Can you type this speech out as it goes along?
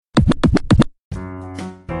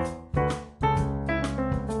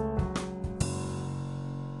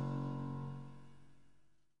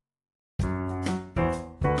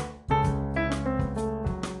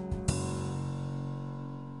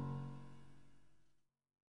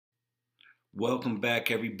Welcome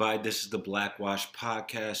back, everybody. This is the Blackwash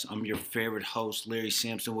Podcast. I'm your favorite host, Larry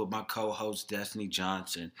Sampson, with my co host, Destiny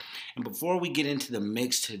Johnson. And before we get into the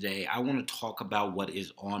mix today, I want to talk about what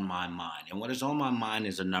is on my mind. And what is on my mind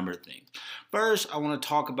is a number of things. First, I want to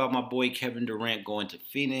talk about my boy Kevin Durant going to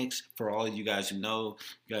Phoenix. For all of you guys who know,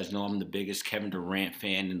 you guys know I'm the biggest Kevin Durant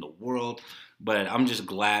fan in the world. But I'm just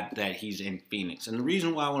glad that he's in Phoenix. And the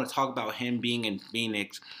reason why I want to talk about him being in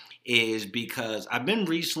Phoenix is because I've been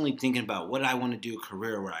recently thinking about what I want to do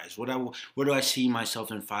career-wise. Where do I see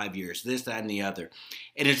myself in 5 years? This, that, and the other.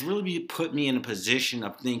 And it's really put me in a position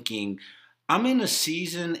of thinking, I'm in a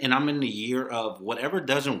season and I'm in the year of whatever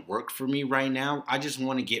doesn't work for me right now, I just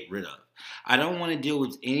want to get rid of. I don't want to deal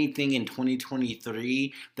with anything in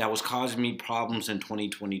 2023 that was causing me problems in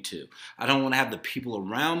 2022. I don't want to have the people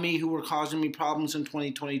around me who were causing me problems in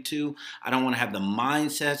 2022. I don't want to have the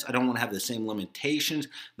mindsets. I don't want to have the same limitations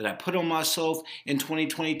that I put on myself in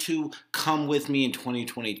 2022 come with me in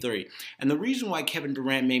 2023. And the reason why Kevin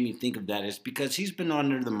Durant made me think of that is because he's been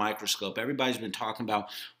under the microscope. Everybody's been talking about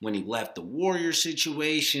when he left the Warriors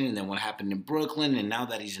situation and then what happened in Brooklyn and now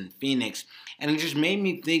that he's in Phoenix. And it just made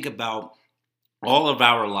me think about all of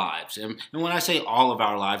our lives. And when I say all of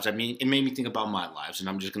our lives, I mean, it made me think about my lives, and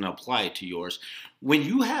I'm just going to apply it to yours. When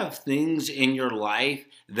you have things in your life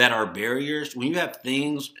that are barriers, when you have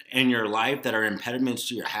things in your life that are impediments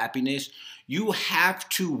to your happiness, you have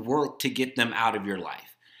to work to get them out of your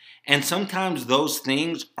life. And sometimes those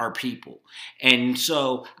things are people. And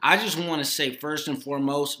so I just want to say, first and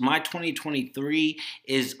foremost, my 2023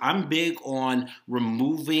 is I'm big on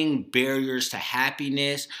removing barriers to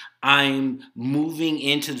happiness. I'm moving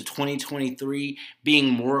into the 2023 being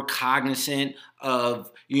more cognizant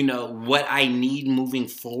of, what I need moving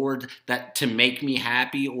forward that to make me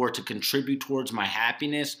happy or to contribute towards my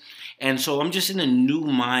happiness. And so I'm just in a new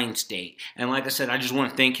mind state. And like I said, I just want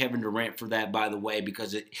to thank Kevin Durant for that, by the way,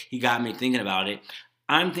 because he got me thinking about it.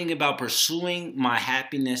 I'm thinking about pursuing my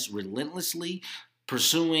happiness relentlessly,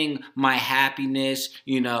 pursuing my happiness,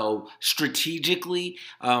 strategically,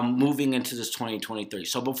 moving into this 2023.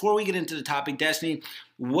 So before we get into the topic, Destiny,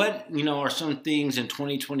 what, are some things in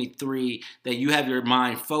 2023 that you have your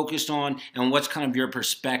mind focused on, and what's kind of your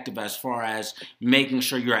perspective as far as making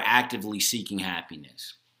sure you're actively seeking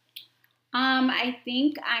happiness? I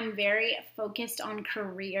think I'm very focused on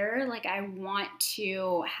career. Like, I want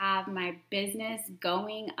to have my business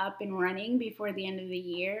going up and running before the end of the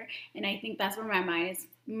year. And I think that's where my mind is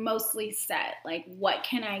mostly set. Like, what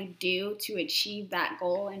can I do to achieve that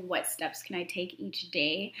goal, and what steps can I take each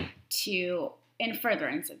day in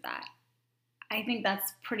furtherance of that? I think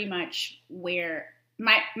that's pretty much where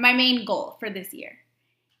my main goal for this year.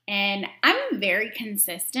 And I'm very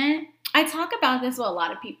consistent. I talk about this with a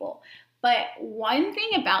lot of people. But one thing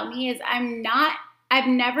about me is I've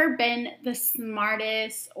never been the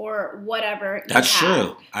smartest or whatever. That's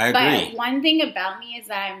true. I agree. But one thing about me is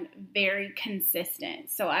that I'm very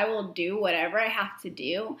consistent. So I will do whatever I have to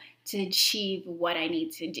do to achieve what I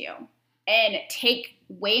need to do. And take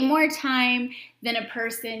way more time than a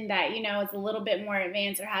person that, is a little bit more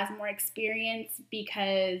advanced or has more experience,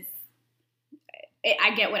 because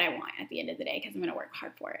I get what I want at the end of the day because I'm going to work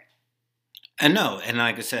hard for it. And no, and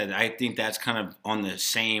like I said, I think that's kind of on the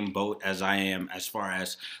same boat as I am as far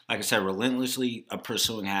as, like I said, relentlessly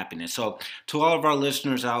pursuing happiness. So to all of our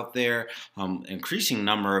listeners out there, increasing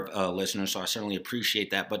number of listeners, so I certainly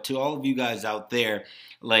appreciate that. But to all of you guys out there,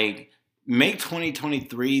 make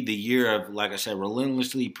 2023 the year of, like I said,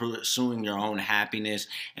 relentlessly pursuing your own happiness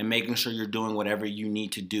and making sure you're doing whatever you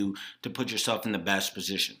need to do to put yourself in the best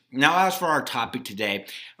position. Now, as for our topic today,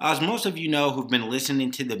 as most of you know who've been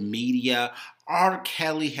listening to the media, R.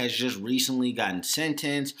 Kelly has just recently gotten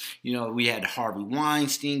sentenced. We had Harvey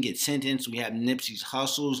Weinstein get sentenced. We had Nipsey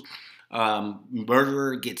Hussle's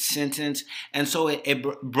murderer gets sentenced. And so it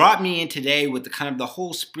brought me in today with the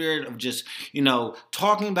whole spirit of just,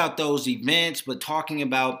 talking about those events, but talking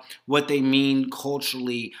about what they mean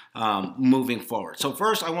culturally moving forward. So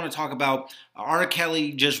first, I want to talk about R.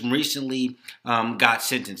 Kelly just recently got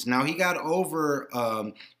sentenced. Now, he got over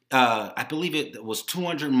I believe it was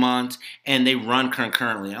 200 months, and they run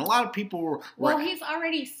concurrently. And a lot of people were... Well, he's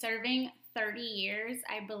already serving 30 years,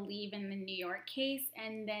 I believe, in the New York case,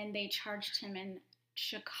 and then they charged him in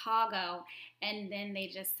Chicago, and then they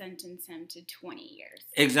just sentenced him to 20 years.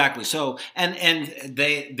 Exactly. So, and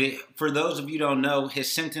they for those of you who don't know,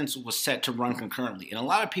 his sentence was set to run concurrently, and a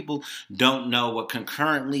lot of people don't know what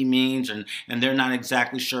concurrently means, and they're not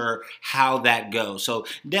exactly sure how that goes. So,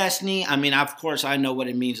 Destiny, I mean, of course, I know what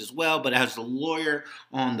it means as well, but as a lawyer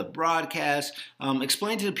on the broadcast,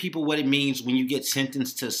 explain to the people what it means when you get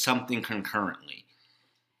sentenced to something concurrently.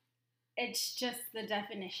 It's just the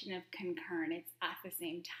definition of concurrent. It's at the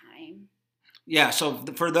same time. Yeah, so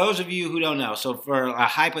for those of you who don't know, so for a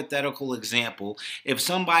hypothetical example, if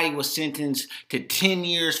somebody was sentenced to 10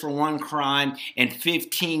 years for one crime and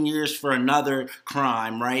 15 years for another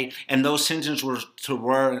crime, right? And those sentences were to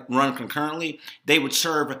run concurrently, they would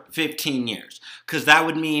serve 15 years. Because that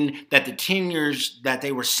would mean that the 10 years that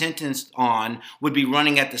they were sentenced on would be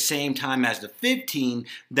running at the same time as the 15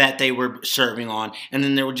 that they were serving on. And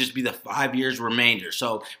then there would just be the 5 years remainder.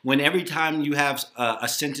 So when every time you have a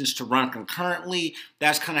sentence to run concurrently,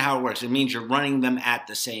 that's kind of how it works. It means you're running them at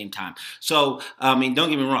the same time. So, I mean, don't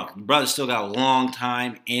get me wrong. Your brother still got a long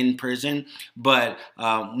time in prison. But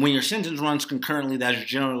when your sentence runs concurrently, that's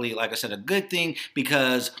generally, like I said, a good thing,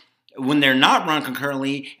 because when they're not run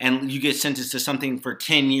concurrently and you get sentenced to something for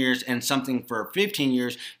 10 years and something for 15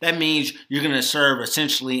 years, that means you're going to serve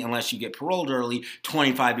essentially, unless you get paroled early,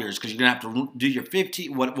 25 years, because you're going to have to do your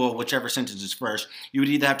 15, whichever sentence is first. You would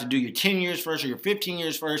either have to do your 10 years first or your 15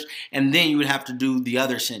 years first, and then you would have to do the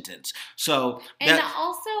other sentence. So, and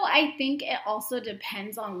also, I think it also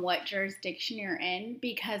depends on what jurisdiction you're in,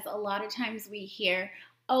 because a lot of times we hear,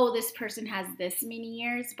 oh, this person has this many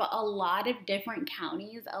years, but a lot of different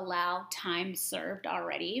counties allow time served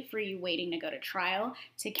already for you waiting to go to trial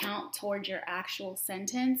to count towards your actual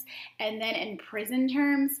sentence. And then in prison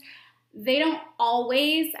terms, they don't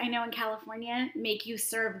always, I know in California, make you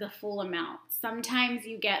serve the full amount. Sometimes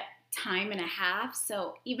you get time and a half.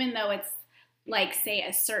 So even though it's like, say,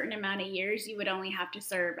 a certain amount of years, you would only have to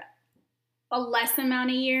serve a less amount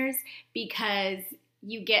of years, because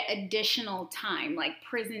you get additional time, like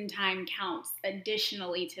prison time counts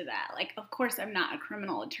additionally to that. Like, of course, I'm not a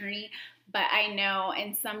criminal attorney, but I know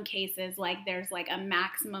in some cases, like, there's like a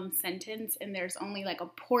maximum sentence and there's only like a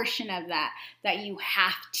portion of that you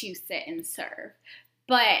have to sit and serve.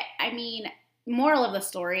 But I mean, moral of the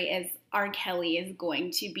story is R. Kelly is going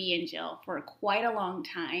to be in jail for quite a long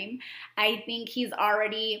time. I think he's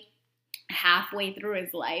already halfway through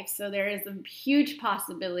his life, so there is a huge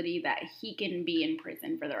possibility that he can be in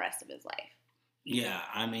prison for the rest of his life. Yeah,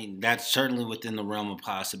 I mean, that's certainly within the realm of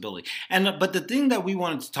possibility. But the thing that we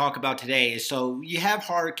wanted to talk about today is, so you have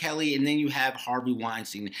R. Kelly and then you have Harvey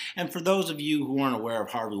Weinstein. And for those of you who aren't aware of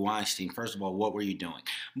Harvey Weinstein, first of all, what were you doing?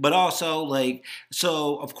 But also,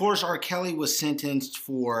 so of course, R. Kelly was sentenced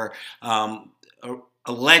for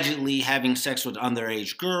allegedly having sex with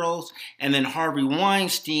underage girls, and then Harvey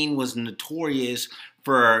Weinstein was notorious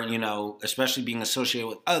for, especially being associated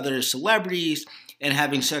with other celebrities and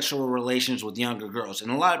having sexual relations with younger girls.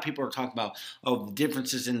 And a lot of people are talking about, the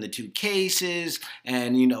differences in the two cases,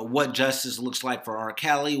 and, what justice looks like for R.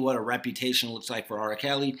 Kelly, what a reputation looks like for R.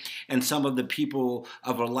 Kelly, and some of the people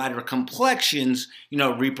of a lighter complexions,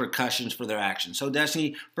 repercussions for their actions. So,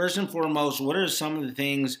 Destiny, first and foremost, what are some of the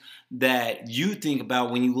things that you think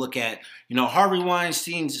about when you look at, Harvey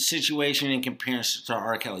Weinstein's situation in comparison to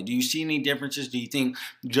R. Kelly? Do you see any differences? Do you think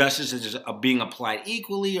justice is being applied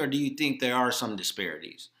equally, or do you think there are some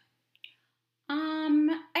disparities? I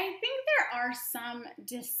think there are some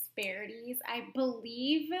disparities. I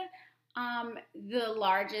believe the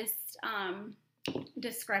largest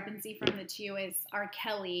discrepancy from the two is R.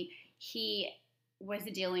 Kelly. He was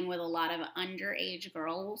dealing with a lot of underage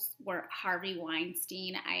girls, where Harvey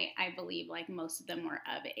Weinstein, I believe, like, most of them were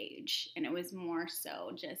of age, and it was more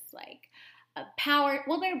so just like a power,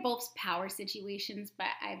 well, they're both power situations, but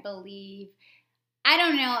I believe, I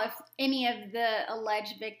don't know if any of the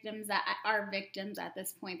alleged victims that are victims at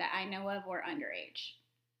this point that I know of were underage.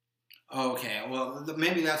 Okay, well,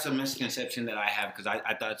 maybe that's a misconception that I have, because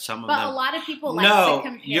I thought some of them. But a lot of people like to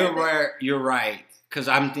compare. You're right, because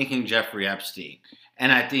I'm thinking Jeffrey Epstein,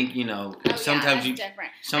 and I think sometimes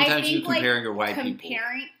you compare your white people.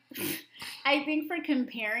 I think for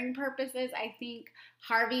comparing purposes, I think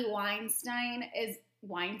Harvey Weinstein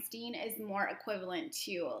is more equivalent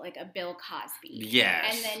to like a Bill Cosby.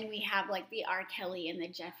 Yes. And then we have like the R. Kelly and the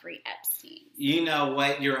Jeffrey Epstein. You know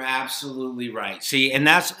what? You're absolutely right. See, and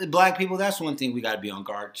that's black people. That's one thing we got to be on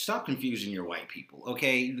guard. Stop confusing your white people,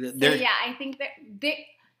 okay? I think that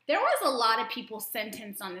there was a lot of people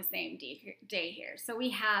sentenced on the same day here. So we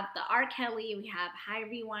have the R. Kelly, we have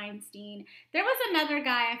Harvey Weinstein. There was another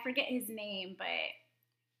guy, I forget his name, but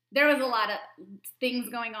there was a lot of things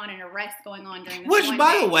going on and arrests going on during this. Which,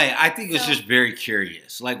 by the way, I think is just very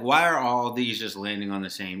curious. Like, why are all these just landing on the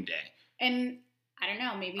same day? And I don't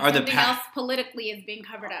know, maybe something else politically is being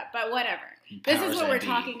covered up, but whatever. This is what we're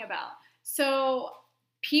talking about. So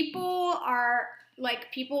people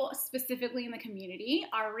specifically in the community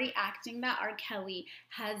are reacting that R. Kelly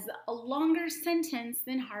has a longer sentence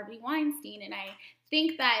than Harvey Weinstein. And I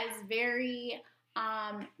think that is very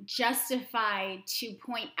justified to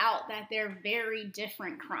point out that they're very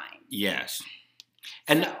different crimes. Yes.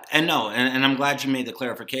 And I'm glad you made the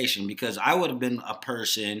clarification, because I would have been a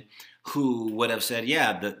person who would have said,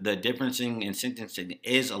 yeah, the difference in sentencing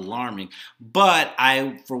is alarming. But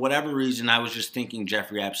for whatever reason, I was just thinking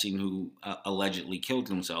Jeffrey Epstein, who allegedly killed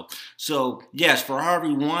himself. So yes, for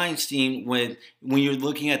Harvey Weinstein, when you're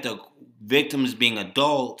looking at the victims being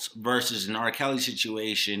adults versus an R. Kelly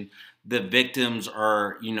situation, the victims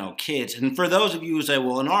are, kids. And for those of you who say,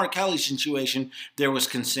 well, in R. Kelly situation, there was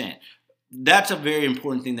consent. That's a very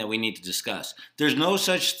important thing that we need to discuss. There's no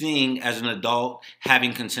such thing as an adult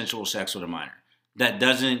having consensual sex with a minor. That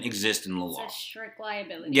doesn't exist in the law. It's a strict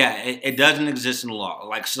liability. Yeah, it doesn't exist in the law.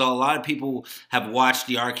 Like, so a lot of people have watched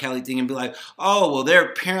the R. Kelly thing and be like, oh, well,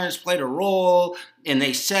 their parents played a role and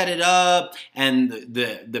they set it up, and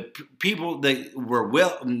the people that were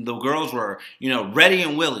the girls were, ready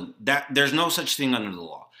and willing. That there's no such thing under the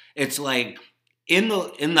law. It's like in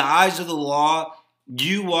the eyes of the law,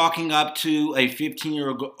 you walking up to a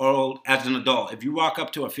 15-year-old as an adult, if you walk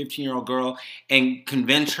up to a 15-year-old girl and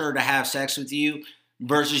convince her to have sex with you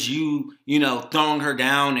versus you, throwing her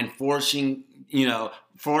down and forcing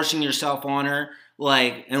yourself on her,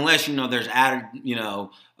 like, unless, there's added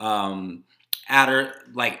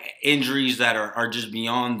like injuries that are just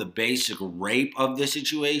beyond the basic rape of the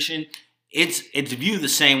situation, it's viewed the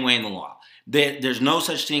same way in the law. There's no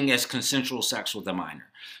such thing as consensual sex with a minor.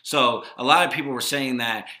 So a lot of people were saying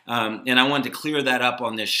that, and I wanted to clear that up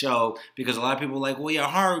on this show, because a lot of people were like, well, yeah,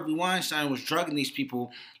 Harvey Weinstein was drugging these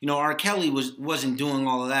people. R. Kelly wasn't doing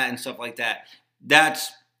all of that and stuff like that.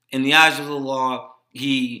 That's, in the eyes of the law,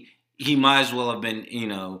 he might as well have been,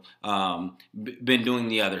 been doing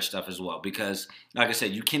the other stuff as well. Because, like I said,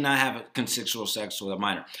 you cannot have consensual sex with a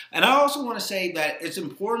minor. And I also want to say that it's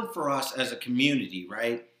important for us as a community,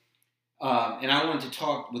 right? And I wanted to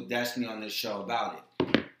talk with Destiny on this show about it.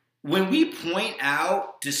 When we point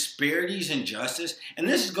out disparities in justice, and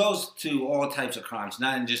this goes to all types of crimes,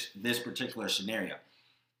 not in just this particular scenario,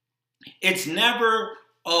 it's never,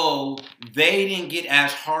 oh, they didn't get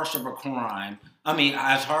as harsh of a crime,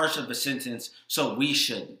 as harsh of a sentence, so we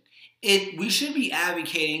shouldn't. We should be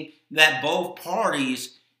advocating that both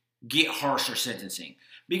parties get harsher sentencing.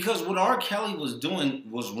 Because what R. Kelly was doing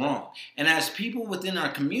was wrong. And as people within our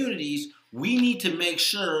communities, we need to make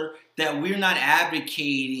sure that we're not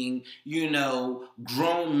advocating,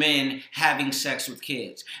 grown men having sex with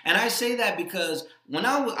kids. And I say that because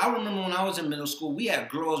I remember when I was in middle school, we had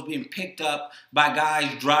girls being picked up by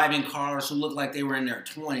guys driving cars who looked like they were in their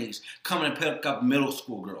 20s, coming to pick up middle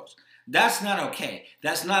school girls. That's not okay.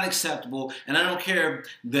 That's not acceptable. And I don't care if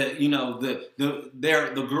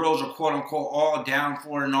the girls are quote unquote all down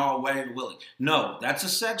for it and all ready and willing. No, that's a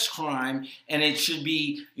sex crime, and it should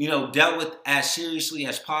be, dealt with as seriously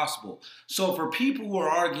as possible. So for people who are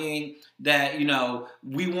arguing that,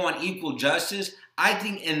 we want equal justice, I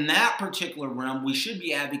think in that particular realm, we should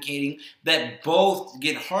be advocating that both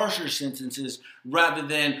get harsher sentences rather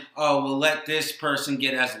than, oh, we'll let this person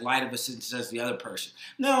get as light of a sentence as the other person.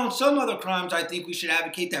 No, in some other crimes, I think we should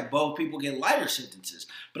advocate that both people get lighter sentences.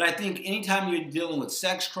 But I think anytime you're dealing with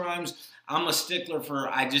sex crimes, I'm a stickler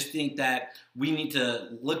I just think that we need to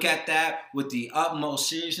look at that with the utmost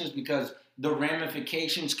seriousness, because the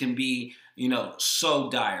ramifications can be, so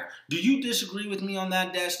dire. Do you disagree with me on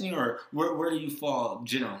that, Destiny, or where do you fall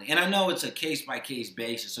generally? And I know it's a case-by-case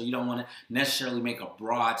basis, so you don't want to necessarily make a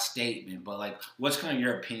broad statement, but, like, what's kind of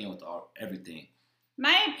your opinion with everything?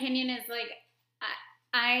 My opinion is, like,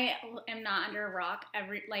 I am not under a rock.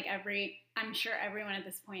 I'm sure everyone at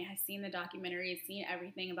this point has seen the documentary, has seen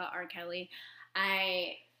everything about R. Kelly.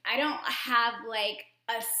 I don't have, like,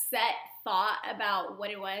 a set thought about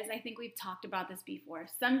what it was. I think we've talked about this before.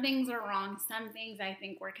 Some things are wrong. Some things I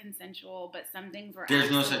think were consensual, but some things were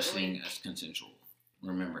There's no such thing as consensual,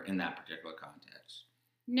 remember, in that particular context.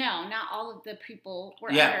 No, not all of the people were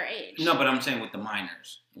underage. No, but I'm saying with the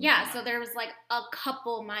minors. Yeah, so there was like a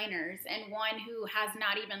couple minors and one who has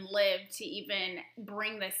not even lived to even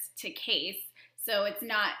bring this to case. So it's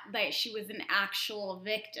not that she was an actual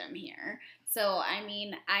victim here. So, I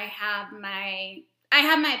have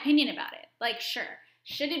my opinion about it. Like, sure.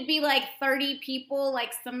 Should it be like 30 people?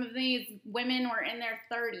 Like, some of these women were in their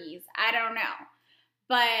 30s. I don't know.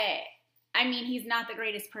 But, he's not the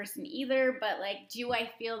greatest person either. But, like, do I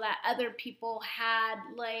feel that other people had,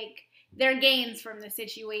 like, their gains from the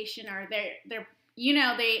situation, or their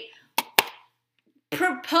they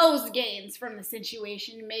proposed gains from the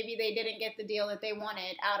situation? Maybe they didn't get the deal that they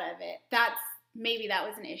wanted out of it. Maybe that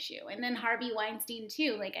was an issue. And then Harvey Weinstein,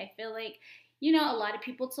 too. Like, I feel like a lot of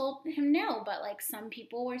people told him no, but like some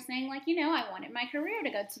people were saying like, I wanted my career to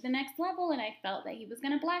go to the next level and I felt that he was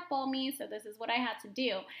going to blackball me, so this is what I had to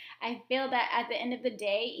do. I feel that at the end of the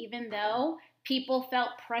day, even though people felt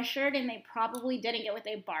pressured and they probably didn't get what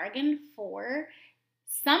they bargained for,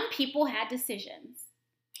 some people had decisions.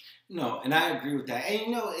 No, and I agree with that.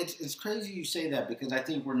 And it's crazy you say that because I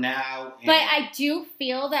think we're now. But I do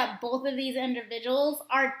feel that both of these individuals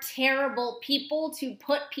are terrible people to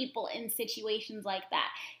put people in situations like that.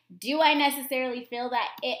 Do I necessarily feel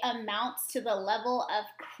that it amounts to the level of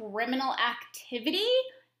criminal activity?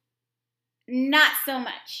 Not so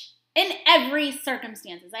much. In every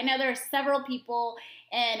circumstances. I know there are several people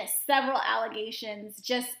and several allegations.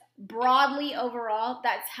 Just broadly overall,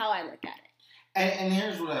 that's how I look at it. And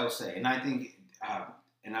here's what I will say, and I think,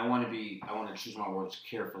 and I want to choose my words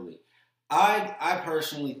carefully. I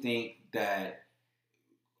personally think that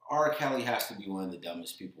R. Kelly has to be one of the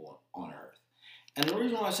dumbest people on earth. And the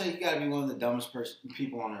reason why I say he got to be one of the dumbest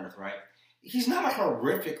people on earth, right? He's not a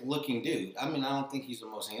horrific looking dude. I mean, I don't think he's the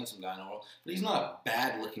most handsome guy in the world, but he's not a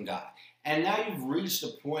bad looking guy. And now you had reached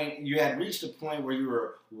a point where you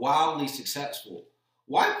were wildly successful.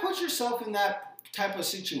 Why put yourself in that type of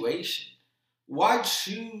situation? Why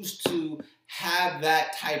choose to have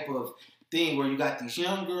that type of thing where you got these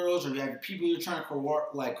young girls or you have people you're trying to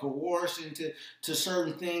coerce into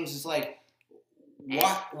certain things? It's like,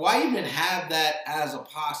 why even have that as a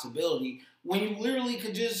possibility when you literally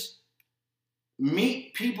could just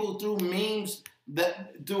meet people through a means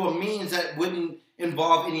that wouldn't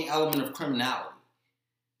involve any element of criminality?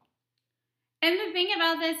 And the thing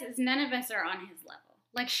about this is none of us are on his level.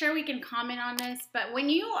 Like, sure, we can comment on this, but when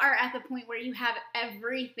you are at the point where you have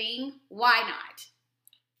everything, why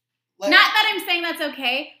not? Not that I'm saying that's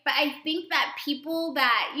okay, but I think that people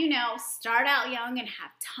that, start out young and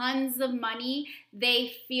have tons of money,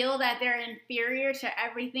 they feel that they're inferior to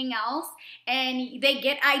everything else, and they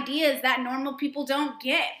get ideas that normal people don't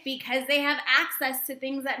get because they have access to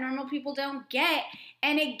things that normal people don't get,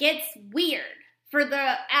 and it gets weird for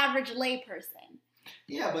the average layperson.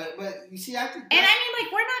 Yeah, but you see, I think. And I mean,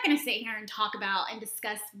 like, we're not going to sit here and talk about and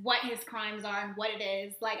discuss what his crimes are and what it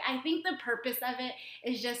is. Like, I think the purpose of it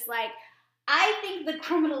is just like, I think the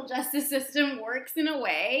criminal justice system works in a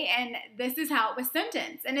way, and this is how it was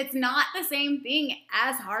sentenced. And it's not the same thing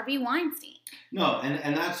as Harvey Weinstein. No,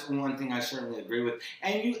 and that's one thing I certainly agree with.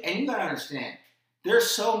 And you got to understand, there's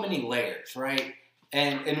so many layers, right?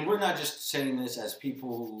 And we're not just saying this as people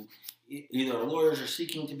who either are lawyers or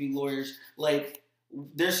seeking to be lawyers. Like,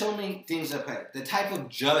 there's so many things that play. The type of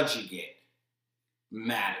judge you get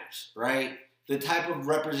matters, right? The type of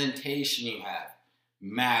representation you have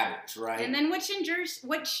matters, right? And then which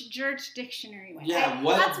jurisdiction are you in? Yeah,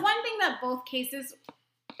 that's one thing that both cases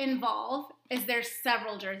involve is there's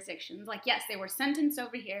several jurisdictions. Like, yes, they were sentenced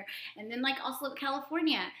over here, and then like also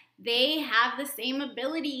California, they have the same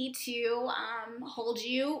ability to hold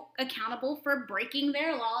you accountable for breaking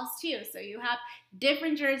their laws too. So you have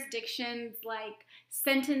different jurisdictions like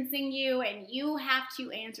sentencing you, and you have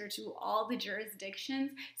to answer to all the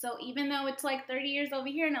jurisdictions. So even though it's like 30 years over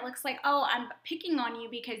here and it looks like, oh, I'm picking on you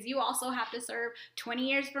because you also have to serve 20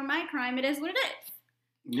 years for my crime, it is what it is.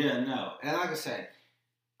 Yeah, no. And like I said,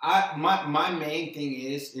 my main thing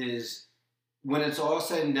is when it's all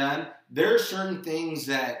said and done, there are certain things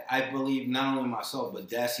that I believe not only myself but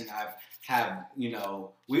Desi and I have,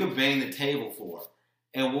 we'll bang the table for,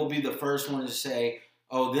 and we'll be the first one to say,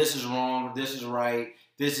 oh, this is wrong, this is right,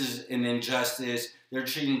 this is an injustice. They're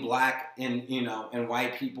treating black and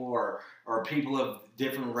white people or people of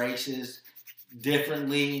different races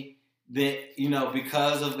differently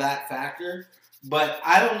because of that factor. But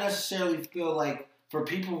I don't necessarily feel like for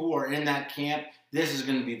people who are in that camp, this is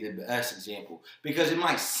going to be the best example because it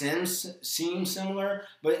might seem similar,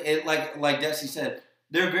 but it like Desi said,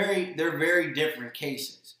 they're very different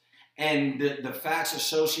cases, and the facts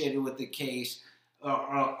associated with the case.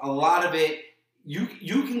 A lot of it, you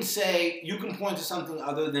can point to something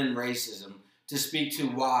other than racism to speak to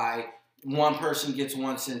why one person gets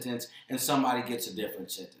one sentence and somebody gets a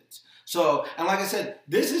different sentence. So, and like I said,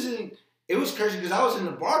 it was crazy because I was in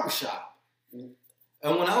the barbershop.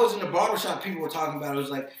 And when I was in the barbershop, people were talking about it. It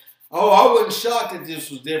was like, oh, I wasn't shocked that this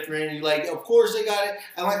was different. And like, of course they got it.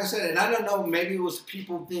 And like I said, and I don't know, maybe it was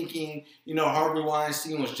people thinking, Harvey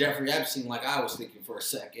Weinstein was Jeffrey Epstein, like I was thinking for a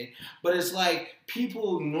second. But it's like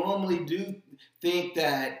people normally do think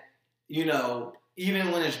that,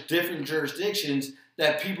 even when it's different jurisdictions,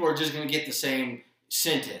 that people are just going to get the same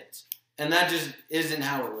sentence. And that just isn't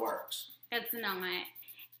how it works. It's not.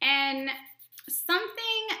 And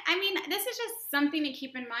This is just something to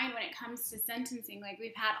keep in mind when it comes to sentencing. Like,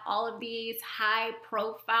 we've had all of these high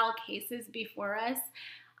profile cases before us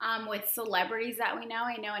with celebrities that we know.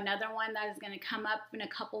 I know another one that is going to come up in a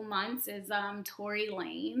couple months is Tory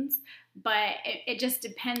Lanez. But it just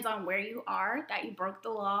depends on where you are, that you broke the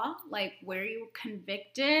law, like where you were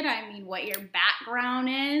convicted. I mean, what your background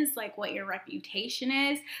is, like what your reputation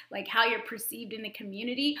is, like how you're perceived in the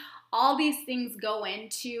community. All these things go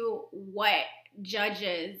into what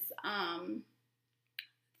judges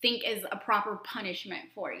think is a proper punishment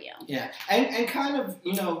for you. Yeah, and kind of,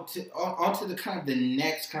 onto the kind of the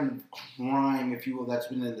next kind of crime, if you will, that's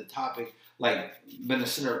been in the topic, like been the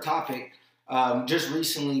center of topic. Just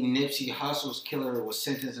recently, Nipsey Hussle's killer was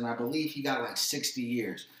sentenced, and I believe he got like 60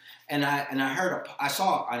 years. And I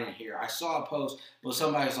saw a post where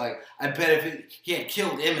somebody was like, I bet if he had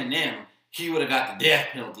killed Eminem, he would have got the death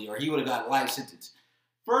penalty, or he would have got life sentence.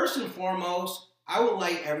 First and foremost, I would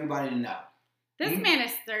like everybody to know. This man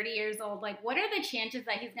is 30 years old. Like, what are the chances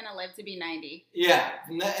that he's going to live to be 90? Yeah,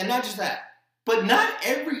 and not just that. But not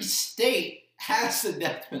every state has the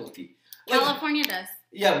death penalty. California does.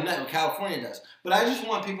 Yeah, no, California does. But I just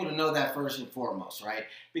want people to know that first and foremost, right?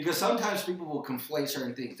 Because sometimes people will conflate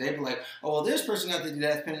certain things. They'll be like, oh, well, this person got the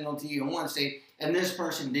death penalty in one state, and this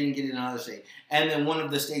person didn't get it in another state. And then one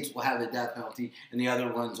of the states will have the death penalty, and the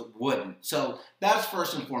other ones wouldn't. So that's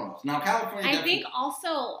first and foremost. Now, California... I think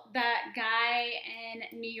also that guy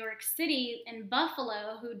in New York City, in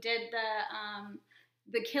Buffalo, who did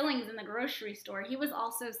the killings in the grocery store, he was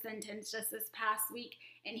also sentenced just this past week,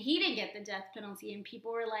 and he didn't get the death penalty, and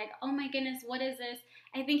people were like, oh my goodness, what is this?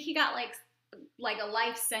 I think he got like a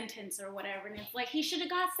life sentence or whatever, and it's like, he should have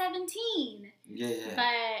got 17. Yeah.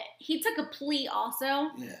 But he took a plea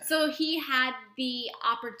also. Yeah. So he had the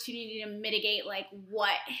opportunity to mitigate like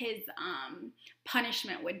what his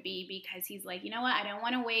punishment would be, because he's like, you know what, I don't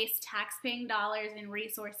want to waste tax-paying dollars and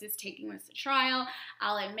resources taking this to trial.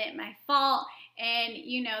 I'll admit my fault. And,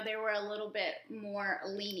 they were a little bit more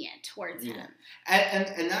lenient towards him.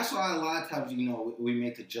 And that's why a lot of times, we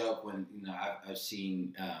make the joke when, I've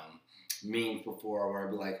seen memes before where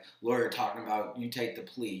I'd be like, lawyer talking about, you take the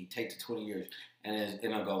plea, take the 20 years.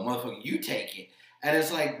 And I'll go, motherfucker, you take it. And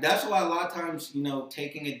it's like, that's why a lot of times,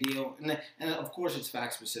 taking a deal, and of course it's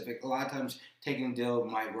fact specific, a lot of times taking a deal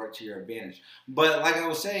might work to your advantage. But like I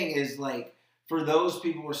was saying is like, for those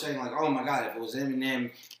people who are saying like, oh my God, if it was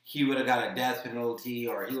Eminem, he would have got a death penalty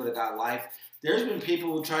or he would have got life. There's been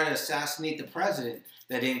people who try to assassinate the president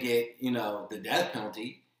that didn't get, the death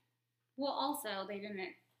penalty. Well, also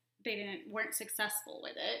weren't successful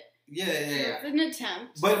with it. Yeah. It's an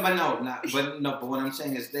attempt. But what I'm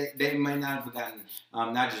saying is they might not have gotten,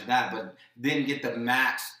 not just that, but didn't get the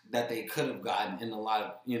max that they could have gotten in a lot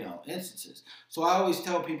of, instances. So I always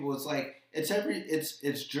tell people, it's like,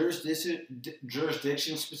 it's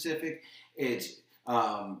jurisdiction specific. It's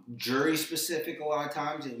jury specific a lot of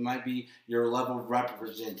times. It might be your level of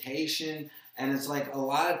representation. And it's like a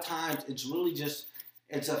lot of times it's really just,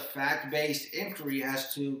 it's a fact-based inquiry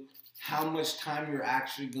as to how much time you're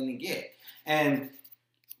actually going to get. And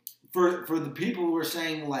for the people who are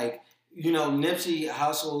saying like, Nipsey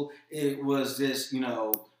Hussle, it was this,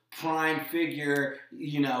 prime figure,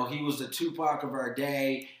 he was the Tupac of our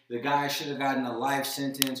day, the guy should have gotten a life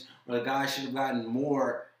sentence, or the guy should have gotten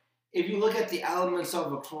more. If you look at the elements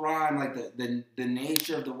of a crime, like the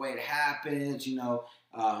nature of the way it happens,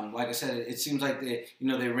 like I said, it seems like they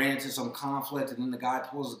ran into some conflict, and then the guy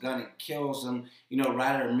pulls a gun and kills them,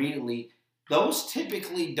 rather immediately. Those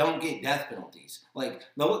typically don't get death penalties. Like,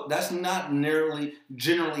 that's not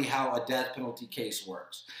generally how a death penalty case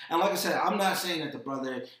works. And like I said, I'm not saying that the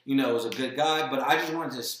brother, is a good guy, but I just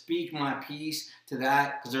wanted to speak my piece to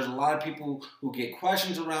that, because there's a lot of people who get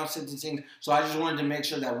questions around sentencing. So I just wanted to make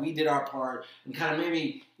sure that we did our part and kind of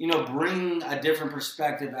maybe, bring a different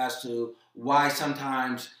perspective as to why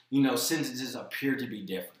sometimes, sentences appear to be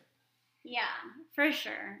different. Yeah, for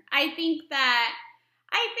sure. I think that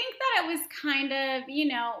it was kind of,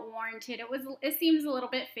 warranted. It seems a little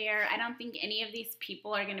bit fair. I don't think any of these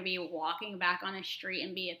people are going to be walking back on the street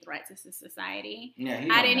and be a threat to society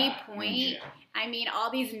at any point. I mean, all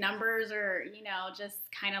these numbers are, just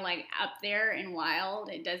kind of like up there and wild.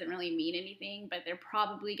 It doesn't really mean anything, but they're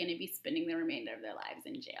probably going to be spending the remainder of their lives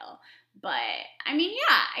in jail. But, I mean,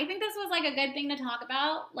 yeah, I think this was like a good thing to talk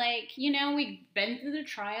about. Like, we've been through the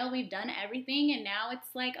trial, we've done everything, and now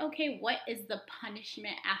it's like, okay, what is the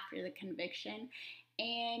punishment after the conviction?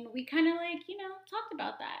 And we kind of like, talked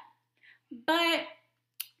about that. But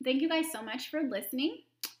thank you guys so much for listening,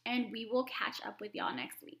 and we will catch up with y'all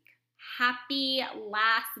next week. Happy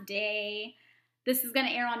last day This is going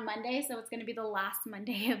to air on Monday, so it's going to be the last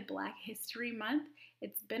Monday of Black History Month.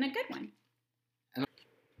 It's been a good one.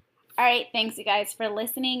 All right, thanks you guys for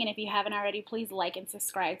listening, and if you haven't already, please like and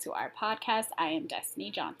subscribe to our podcast. I am Destiny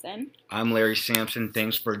Johnson. I'm Larry Sampson.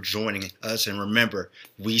 Thanks for joining us, and remember,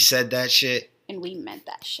 we said that shit. And we meant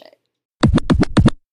that shit.